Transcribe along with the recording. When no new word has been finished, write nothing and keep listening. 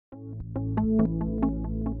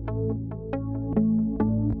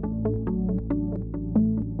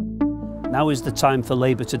Now is the time for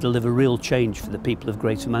Labour to deliver real change for the people of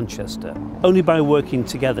Greater Manchester. Only by working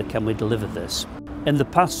together can we deliver this. In the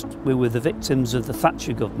past, we were the victims of the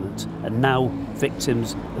Thatcher government and now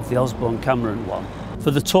victims of the Osborne-Cameron one.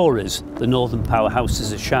 For the Tories, the Northern powerhouse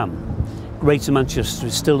is a sham. Greater Manchester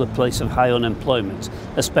is still a place of high unemployment,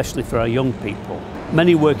 especially for our young people.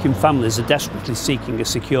 Many working families are desperately seeking a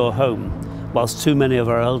secure home, whilst too many of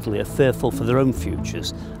our elderly are fearful for their own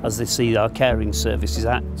futures as they see our caring services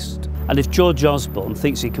axed. And if George Osborne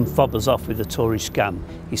thinks he can fob us off with a Tory scam,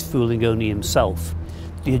 he's fooling only himself.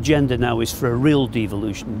 The agenda now is for a real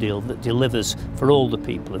devolution deal that delivers for all the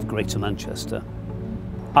people of Greater Manchester.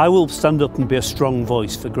 I will stand up and be a strong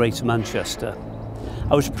voice for Greater Manchester.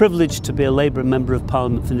 I was privileged to be a Labour Member of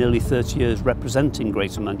Parliament for nearly 30 years representing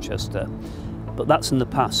Greater Manchester, but that's in the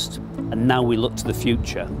past, and now we look to the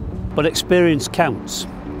future. But experience counts.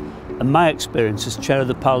 And my experience as chair of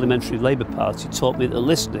the Parliamentary Labour Party taught me that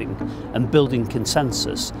listening and building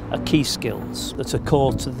consensus are key skills that are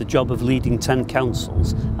core to the job of leading 10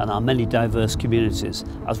 councils and our many diverse communities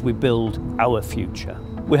as we build our future.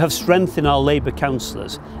 We have strength in our Labour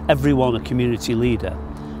councillors, everyone a community leader.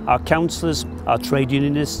 Our councillors, our trade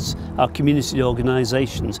unionists, our community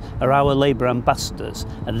organisations are our Labour ambassadors,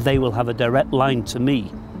 and they will have a direct line to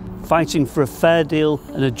me. Fighting for a fair deal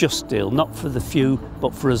and a just deal, not for the few,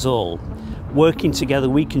 but for us all. Working together,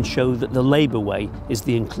 we can show that the Labour way is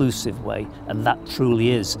the inclusive way, and that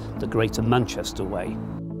truly is the Greater Manchester way.